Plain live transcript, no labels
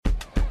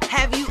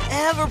Have you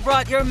ever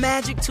brought your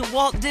magic to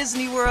Walt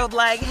Disney World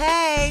like,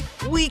 hey,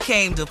 we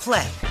came to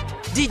play?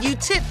 Did you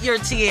tip your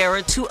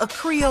tiara to a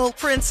Creole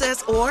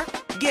princess or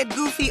get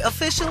goofy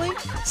officially?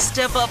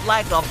 Step up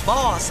like a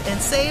boss and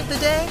save the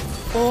day?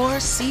 Or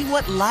see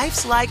what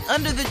life's like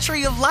under the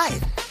tree of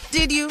life?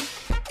 Did you?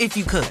 If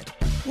you could.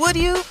 Would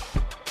you?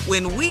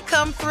 When we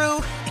come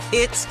through,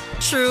 it's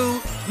true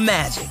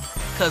magic.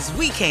 'Cause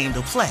we came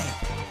to play.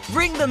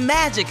 Bring the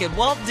magic at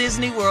Walt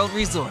Disney World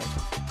Resort.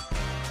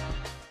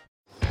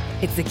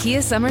 It's the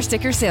Kia Summer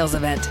Sticker Sales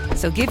Event,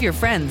 so give your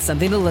friends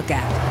something to look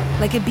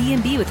at. Like a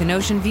B&B with an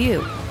ocean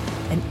view,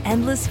 an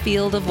endless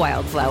field of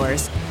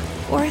wildflowers,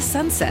 or a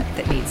sunset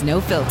that needs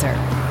no filter.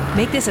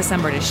 Make this a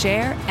summer to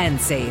share and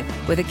save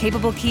with a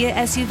capable Kia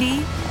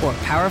SUV or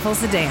powerful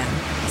sedan.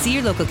 See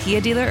your local Kia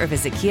dealer or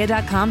visit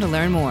kia.com to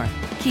learn more.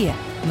 Kia,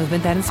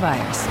 movement that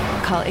inspires.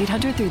 Call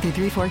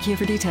 800-3334-KIA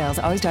for details.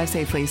 Always drive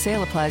safely.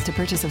 Sale applies to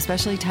purchase of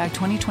specially tagged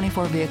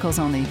 2024 vehicles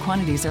only.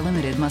 Quantities are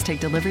limited. Must take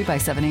delivery by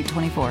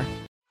 7/8/24.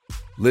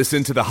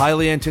 Listen to the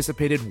highly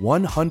anticipated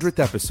 100th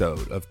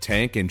episode of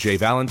Tank and Jay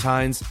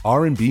Valentine's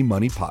R&B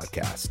Money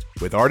Podcast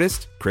with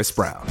artist Chris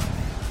Brown.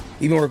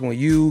 Even working with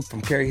you, from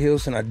Carrie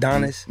Hilson,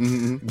 Adonis,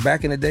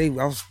 back in the day,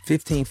 I was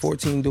 15,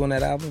 14 doing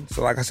that album.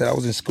 So like I said, I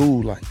was in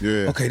school like,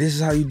 okay, this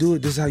is how you do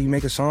it. This is how you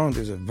make a song.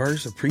 There's a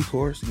verse, a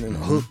pre-chorus, and then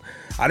a hook.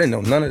 I didn't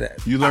know none of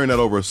that. You learned that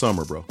over a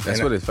summer, bro.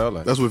 That's what it felt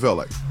like. That's what it felt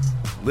like.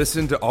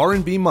 Listen to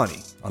R&B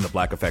Money on the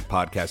Black Effect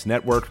Podcast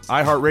Network,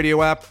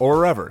 iHeartRadio app, or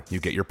wherever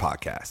you get your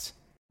podcasts.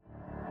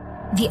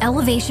 The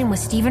Elevation with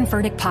Stephen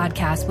Furtick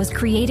podcast was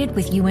created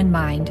with you in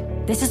mind.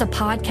 This is a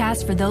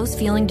podcast for those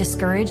feeling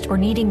discouraged or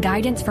needing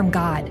guidance from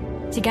God.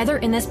 Together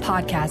in this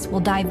podcast,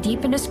 we'll dive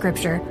deep into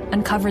scripture,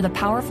 uncover the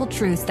powerful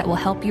truths that will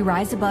help you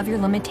rise above your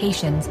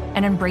limitations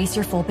and embrace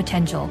your full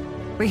potential.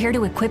 We're here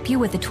to equip you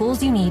with the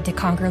tools you need to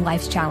conquer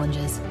life's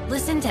challenges.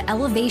 Listen to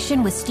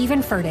Elevation with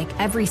Stephen Furtick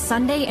every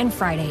Sunday and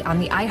Friday on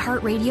the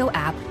iHeartRadio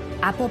app,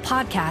 Apple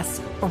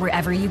Podcasts, or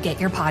wherever you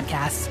get your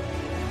podcasts.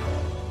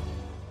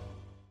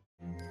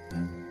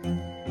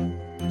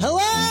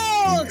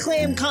 Hello,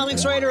 acclaimed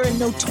comics writer and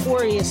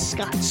notorious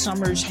Scott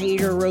Summers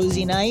hater,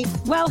 Rosie Knight.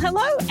 Well,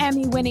 hello,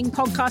 Emmy-winning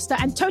podcaster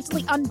and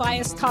totally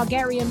unbiased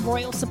Targaryen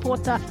royal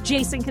supporter,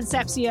 Jason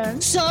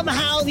Concepcion.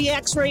 Somehow the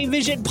X-Ray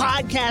Vision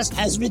podcast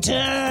has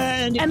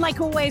returned. And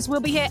like always, we'll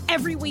be here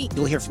every week.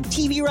 You'll hear from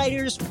TV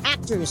writers,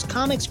 actors,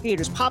 comics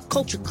creators, pop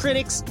culture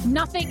critics.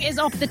 Nothing is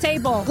off the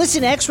table.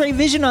 Listen to X-Ray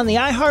Vision on the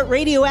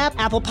iHeartRadio app,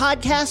 Apple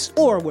Podcasts,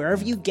 or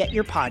wherever you get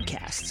your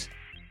podcasts.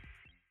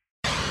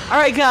 All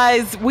right,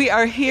 guys, we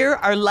are here,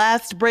 our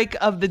last break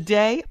of the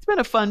day. It's been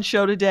a fun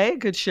show today, a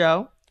good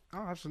show. Oh,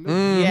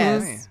 absolutely.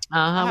 Yes.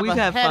 We've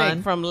had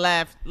fun. From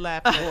laugh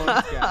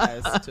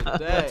guys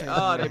today.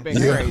 Oh, they've been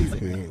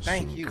crazy.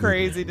 Thank you.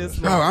 Crazy this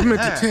Oh, morning. I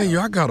meant to tell you,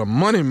 I got a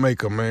money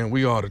maker, man.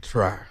 We ought to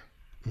try.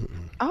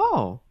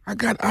 Oh.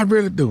 I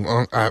really do.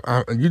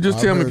 You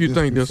just tell me if you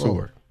think this will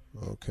work.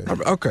 Okay.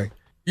 Okay.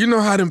 You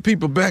know how them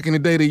people back in the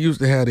day, they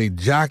used to have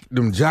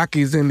them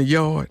jockeys in the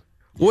yard?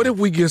 What if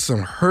we get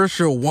some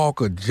Herschel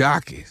Walker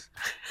jockeys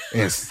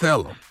and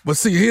sell them? But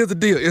see, here's the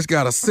deal. It's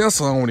got a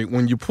sensor on it.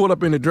 When you pull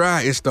up in the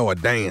dry, it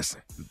start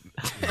dancing.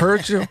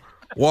 Herschel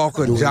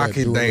Walker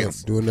jockey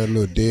dance. Doing that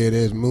little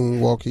dead-ass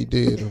moonwalk he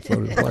did in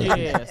front of his wife.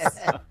 Yes.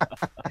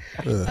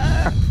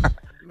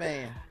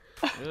 Man.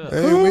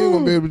 Hey, we ain't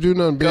going to be able to do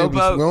nothing.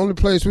 The only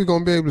place we're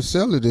going to be able to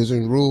sell it is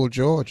in rural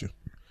Georgia.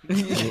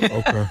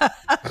 Okay.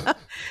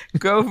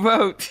 Go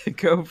vote.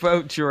 Go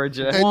vote,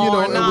 Georgia. And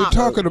and we're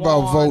talking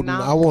about voting.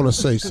 I want to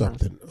say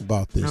something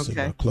about this in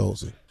my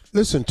closing.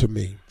 Listen to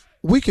me.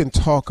 We can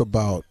talk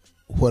about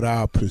what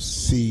our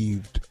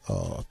perceived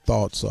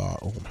thoughts are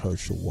on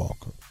Herschel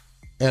Walker.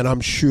 And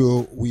I'm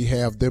sure we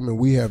have them, and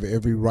we have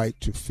every right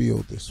to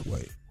feel this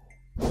way.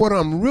 What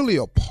I'm really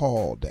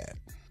appalled at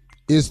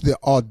is the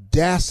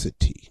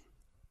audacity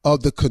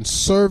of the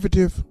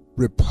conservative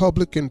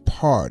Republican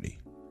Party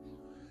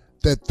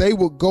that they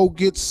would go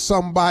get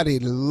somebody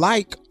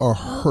like a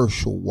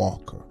Herschel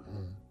Walker,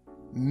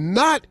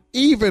 not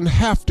even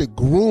have to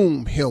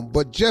groom him,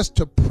 but just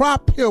to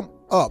prop him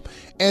up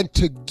and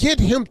to get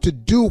him to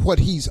do what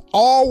he's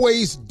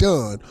always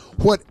done,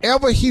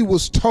 whatever he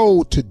was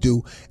told to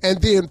do,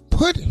 and then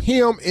put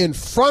him in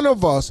front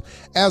of us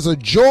as a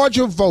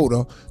Georgia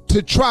voter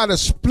to try to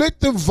split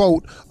the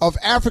vote of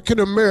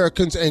African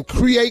Americans and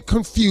create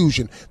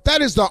confusion.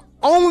 That is the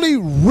only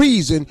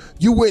reason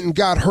you went and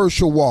got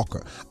Herschel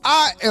Walker.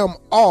 I am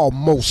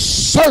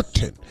almost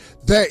certain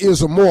there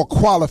is a more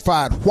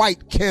qualified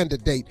white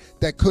candidate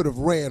that could have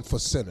ran for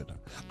senator.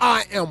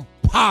 I am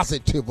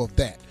positive of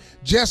that.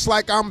 Just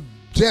like I'm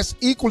just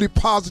equally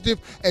positive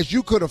as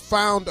you could have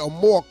found a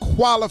more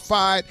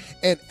qualified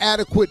and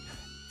adequate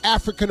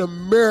African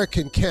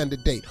American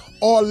candidate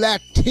or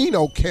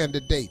Latino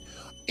candidate.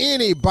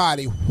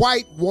 Anybody,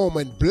 white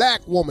woman,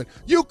 black woman,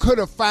 you could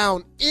have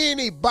found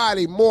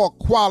anybody more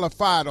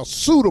qualified or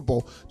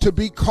suitable to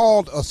be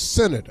called a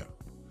senator.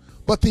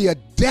 But the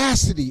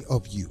audacity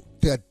of you,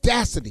 the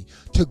audacity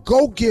to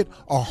go get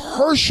a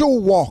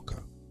Herschel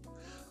Walker,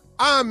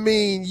 I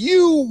mean,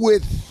 you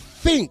would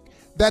think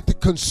that the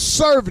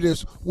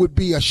conservatives would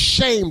be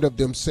ashamed of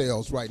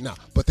themselves right now,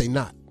 but they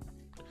not.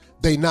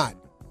 They not.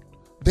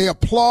 They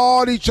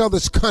applaud each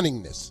other's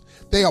cunningness.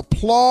 They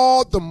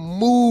applaud the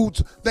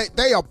moves.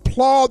 They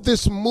applaud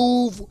this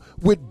move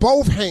with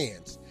both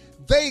hands.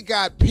 They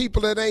got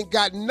people that ain't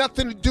got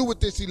nothing to do with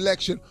this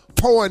election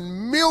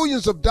pouring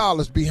millions of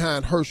dollars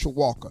behind Herschel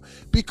Walker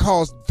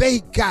because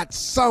they got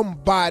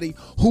somebody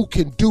who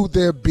can do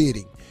their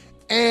bidding.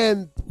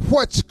 And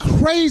what's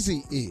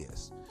crazy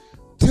is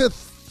to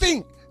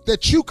think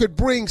that you could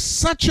bring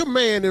such a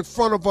man in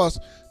front of us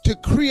to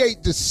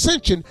create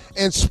dissension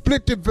and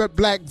split the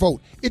black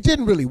vote. It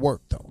didn't really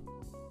work, though.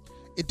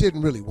 It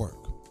didn't really work,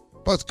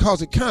 but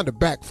because it kind of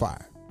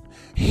backfired.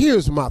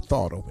 Here's my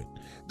thought of it.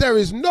 There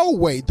is no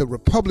way the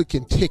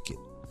Republican ticket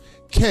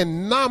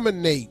can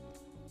nominate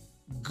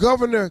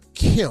Governor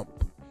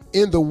Kemp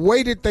in the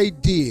way that they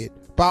did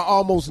by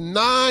almost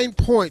 9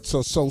 points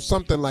or so,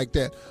 something like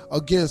that,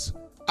 against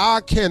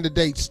our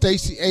candidate,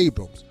 Stacey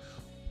Abrams.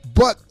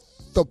 But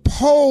the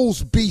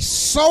polls be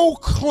so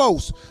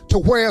close to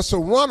where it's a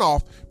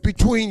runoff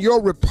between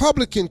your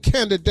Republican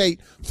candidate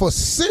for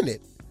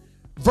Senate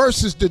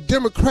versus the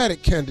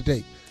Democratic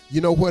candidate.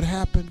 You know what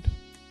happened?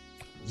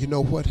 You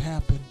know what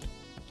happened?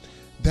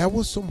 There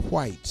were some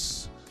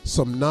whites,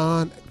 some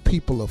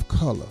non-people of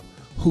color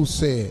who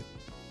said,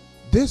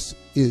 this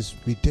is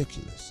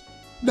ridiculous.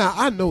 Now,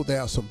 I know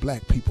there are some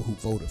black people who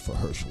voted for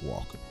Herschel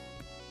Walker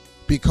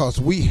because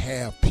we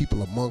have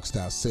people amongst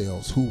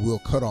ourselves who will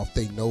cut off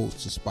their nose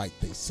to spite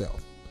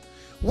themselves.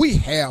 We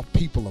have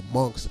people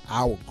amongst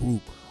our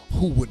group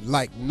who would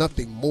like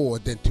nothing more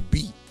than to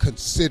be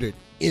considered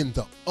in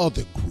the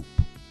other group.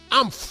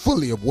 I'm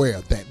fully aware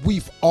of that.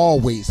 We've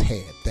always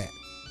had that.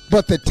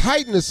 But the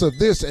tightness of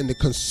this and the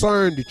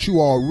concern that you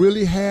all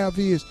really have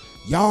is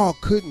y'all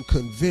couldn't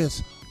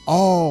convince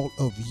all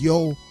of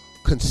your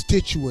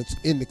constituents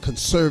in the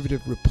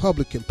conservative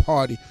Republican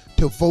Party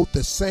to vote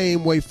the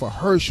same way for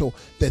Herschel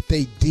that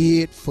they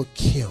did for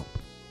Kemp,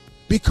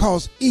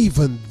 because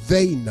even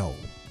they know.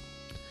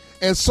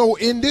 And so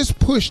in this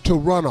push to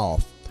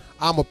runoff,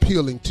 I'm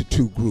appealing to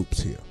two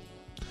groups here.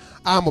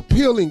 I'm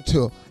appealing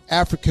to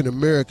African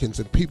Americans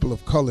and people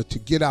of color to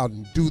get out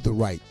and do the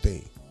right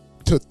thing,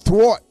 to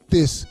thwart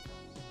this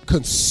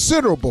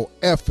considerable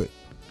effort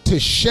to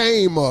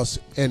shame us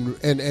and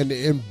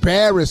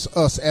embarrass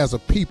us as a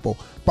people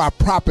by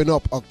propping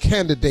up a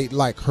candidate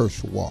like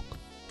Herschel Walker.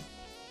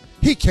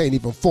 He can't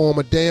even form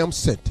a damn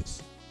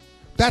sentence.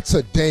 That's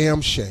a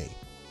damn shame.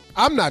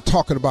 I'm not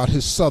talking about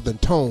his southern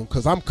tone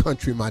because I'm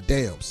country my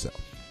damn self.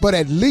 But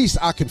at least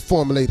I can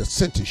formulate a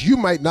sentence. You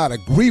might not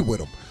agree with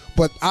him,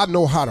 but I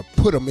know how to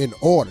put them in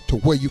order to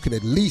where you can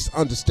at least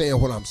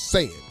understand what I'm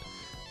saying.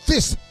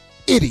 This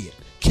idiot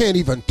can't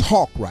even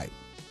talk right.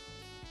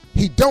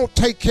 He don't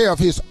take care of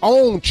his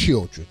own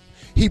children.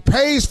 He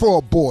pays for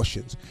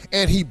abortions,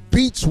 and he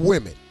beats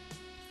women.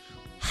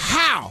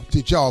 How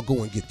did y'all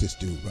go and get this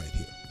dude right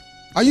here?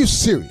 Are you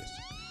serious?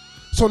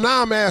 So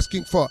now I'm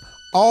asking for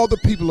all the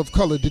people of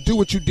color to do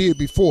what you did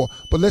before,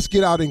 but let's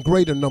get out in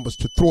greater numbers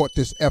to thwart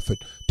this effort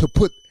to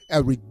put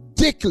a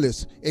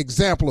ridiculous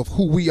example of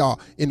who we are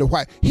in the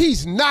white.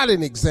 He's not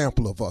an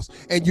example of us,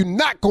 and you're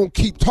not going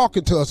to keep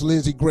talking to us,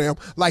 Lindsey Graham,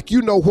 like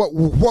you know what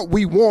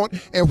we want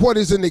and what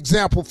is an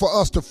example for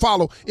us to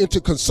follow into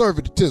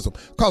conservatism.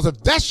 Because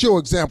if that's your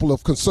example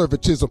of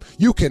conservatism,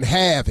 you can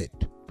have it.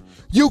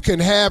 You can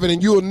have it,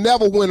 and you'll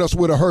never win us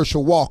with a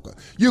Herschel Walker.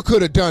 You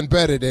could have done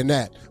better than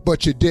that,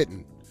 but you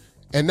didn't.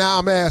 And now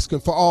I'm asking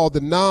for all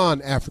the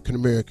non-African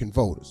American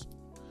voters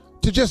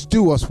to just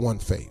do us one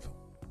favor.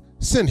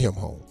 Send him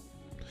home.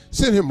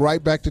 Send him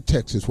right back to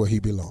Texas where he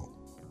belongs.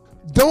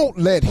 Don't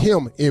let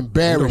him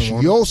embarrass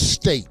your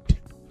state,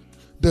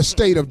 the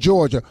state of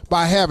Georgia,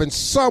 by having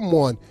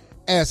someone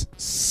as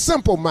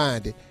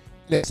simple-minded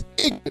and as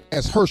ignorant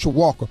as Herschel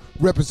Walker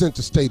represent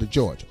the state of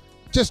Georgia.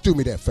 Just do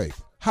me that favor.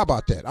 How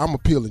about that? I'm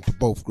appealing to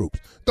both groups.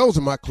 Those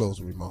are my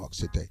closing remarks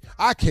today.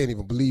 I can't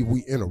even believe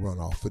we in a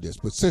runoff for this,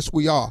 but since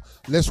we are,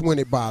 let's win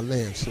it by a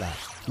landslide.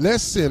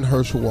 Let's send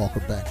Herschel Walker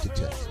back to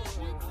Texas.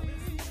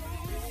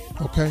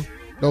 Okay?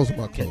 Those are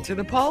my closing. Get to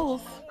the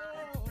polls.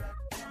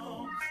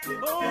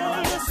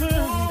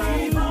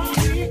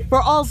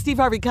 For all Steve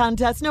Harvey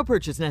contests, no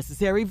purchase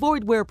necessary,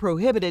 void where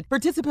prohibited.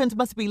 Participants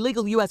must be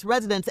legal U.S.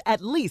 residents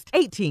at least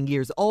 18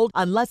 years old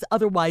unless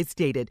otherwise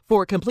stated.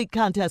 For complete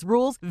contest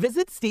rules,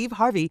 visit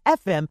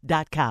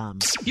SteveHarveyFM.com.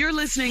 You're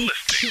listening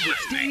to the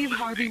Steve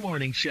Harvey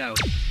Morning Show.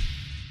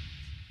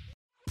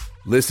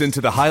 Listen to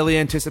the highly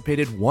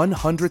anticipated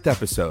 100th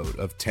episode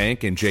of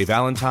Tank and Jay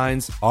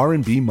Valentine's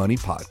R&B Money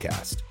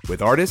Podcast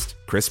with artist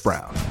Chris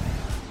Brown.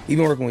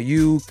 Even working with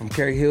you, from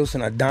Carrie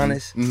Hilson,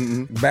 Adonis,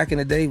 back in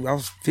the day, I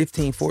was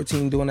 15,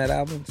 14 doing that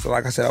album. So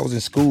like I said, I was in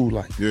school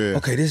like,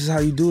 okay, this is how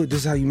you do it. This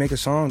is how you make a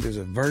song. There's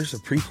a verse, a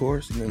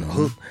pre-chorus, and then a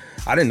hook.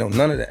 I didn't know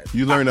none of that.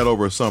 You learned that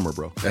over a summer,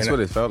 bro. That's what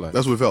it felt like.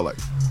 That's what it felt like.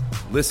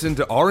 Listen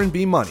to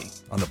R&B Money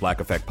on the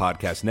Black Effect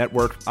Podcast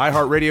Network,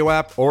 iHeartRadio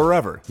app, or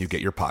wherever you get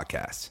your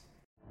podcasts.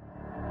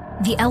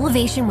 The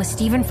Elevation with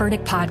Stephen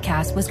Furtick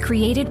podcast was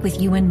created with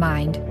you in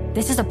mind.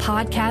 This is a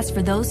podcast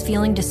for those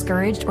feeling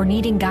discouraged or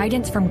needing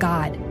guidance from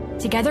God.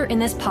 Together in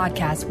this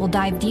podcast, we'll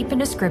dive deep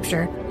into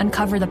Scripture,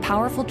 uncover the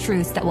powerful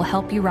truths that will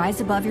help you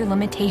rise above your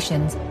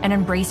limitations and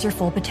embrace your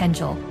full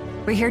potential.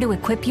 We're here to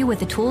equip you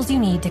with the tools you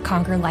need to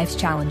conquer life's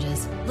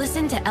challenges.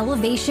 Listen to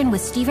Elevation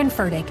with Stephen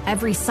Furtick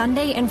every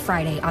Sunday and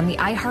Friday on the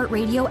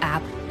iHeartRadio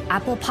app,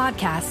 Apple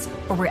Podcasts,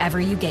 or wherever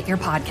you get your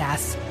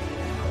podcasts.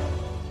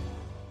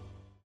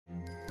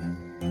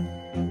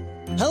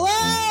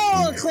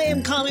 Hello,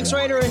 acclaimed comics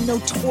writer and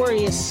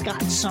notorious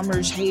Scott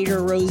Summers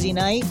hater, Rosie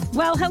Knight.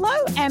 Well, hello,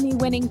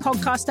 Emmy-winning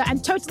podcaster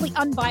and totally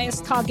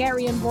unbiased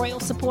Targaryen royal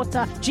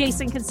supporter,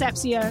 Jason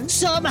Concepcion.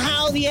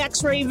 Somehow the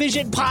X-Ray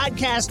Vision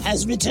podcast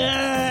has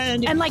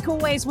returned. And like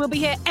always, we'll be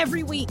here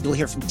every week. You'll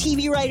hear from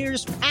TV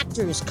writers,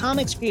 actors,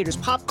 comics creators,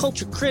 pop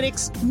culture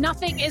critics.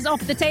 Nothing is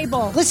off the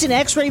table. Listen to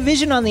X-Ray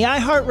Vision on the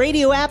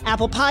iHeartRadio app,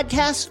 Apple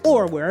Podcasts,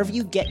 or wherever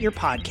you get your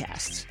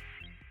podcasts.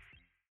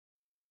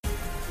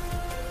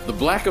 The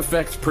Black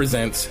Effect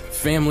presents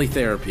Family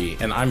Therapy,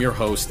 and I'm your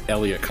host,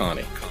 Elliot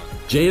Connie.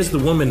 Jay is the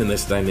woman in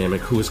this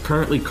dynamic who is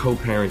currently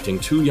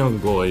co-parenting 2 young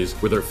boys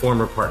with her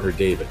former partner,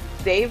 David.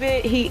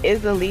 David, he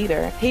is a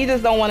leader. He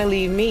just don't want to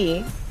leave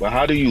me. But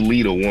how do you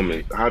lead a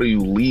woman? How do you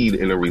lead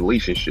in a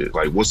relationship?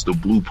 Like, what's the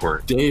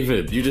blueprint?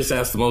 David, you just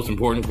asked the most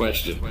important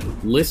question.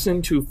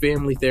 Listen to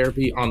Family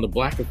Therapy on the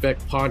Black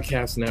Effect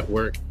Podcast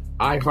Network,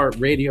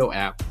 iHeartRadio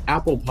app,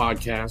 Apple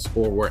Podcasts,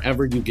 or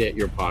wherever you get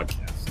your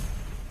podcasts.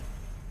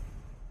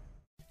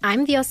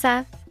 I'm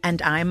Diosa.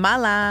 And I'm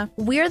Mala.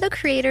 We're the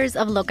creators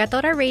of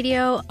Locatora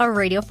Radio, a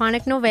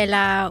radiophonic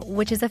novela,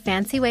 which is a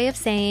fancy way of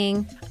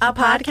saying a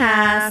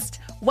podcast.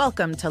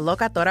 Welcome to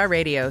Locatora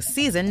Radio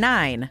Season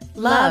 9.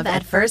 Love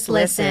at First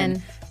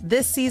Listen.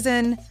 This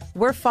season,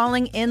 we're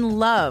falling in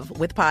love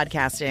with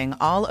podcasting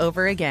all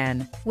over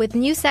again. With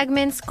new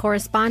segments,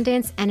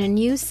 correspondence, and a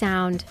new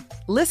sound.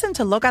 Listen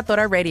to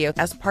Locatora Radio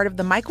as part of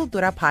the My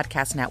Cultura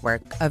Podcast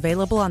Network,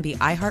 available on the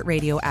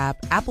iHeartRadio app,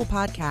 Apple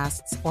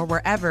Podcasts, or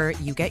wherever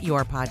you get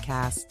your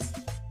podcasts.